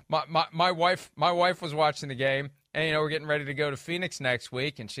 my wife was watching the game, and we're getting ready to go to Phoenix next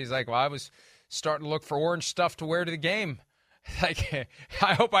week, and she's like, "Well, I was starting to look for orange stuff to wear to the game. Like,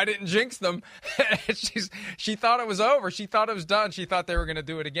 I hope I didn't jinx them." She thought it was over. She thought it was done. She thought they were going to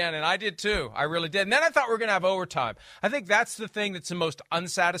do it again, and I did too. I really did. And then I thought we were going to have overtime. I think that's the thing that's the most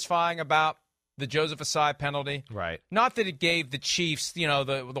unsatisfying about the Joseph Ossai penalty. Right. Not that it gave the Chiefs,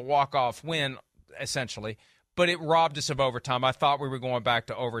 the walk-off win, essentially, but it robbed us of overtime. I thought we were going back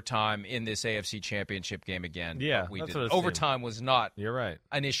to overtime in this AFC Championship game again. Yeah, we that's did. what it Overtime seemed. was not You're right.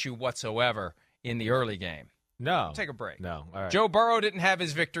 an issue whatsoever in the early game. No. We'll take a break. No. All right. Joe Burrow didn't have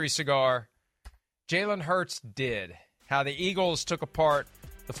his victory cigar. Jalen Hurts did. How the Eagles took apart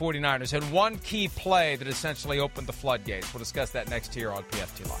the 49ers had one key play that essentially opened the floodgates. We'll discuss that next here on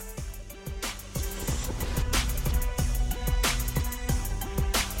PFT Live.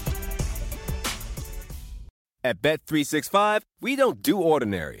 At Bet365, we don't do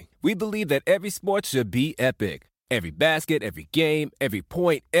ordinary. We believe that every sport should be epic. Every basket, every game, every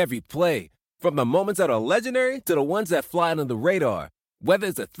point, every play. From the moments that are legendary to the ones that fly under the radar. Whether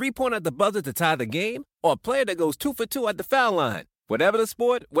it's a three-pointer at the buzzer to tie the game or a player that goes 2 for 2 at the foul line. Whatever the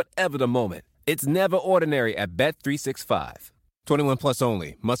sport, whatever the moment. It's never ordinary at Bet365. 21 plus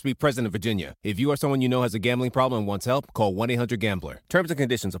only. Must be present in Virginia. If you or someone you know has a gambling problem and wants help, call 1-800-GAMBLER. Terms and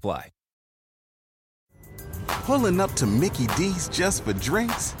conditions apply. Pulling up to Mickey D's just for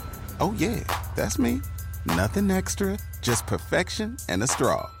drinks? Oh yeah, that's me. Nothing extra, just perfection and a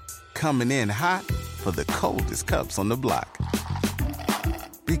straw. Coming in hot for the coldest cups on the block.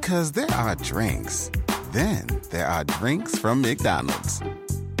 Because there are drinks. Then there are drinks from McDonald's.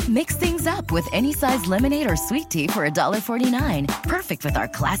 Mix things up with any size lemonade or sweet tea for $1.49. Perfect with our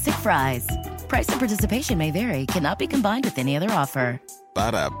classic fries. Price and participation may vary. Cannot be combined with any other offer.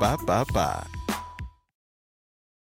 Ba-da-ba-ba-ba.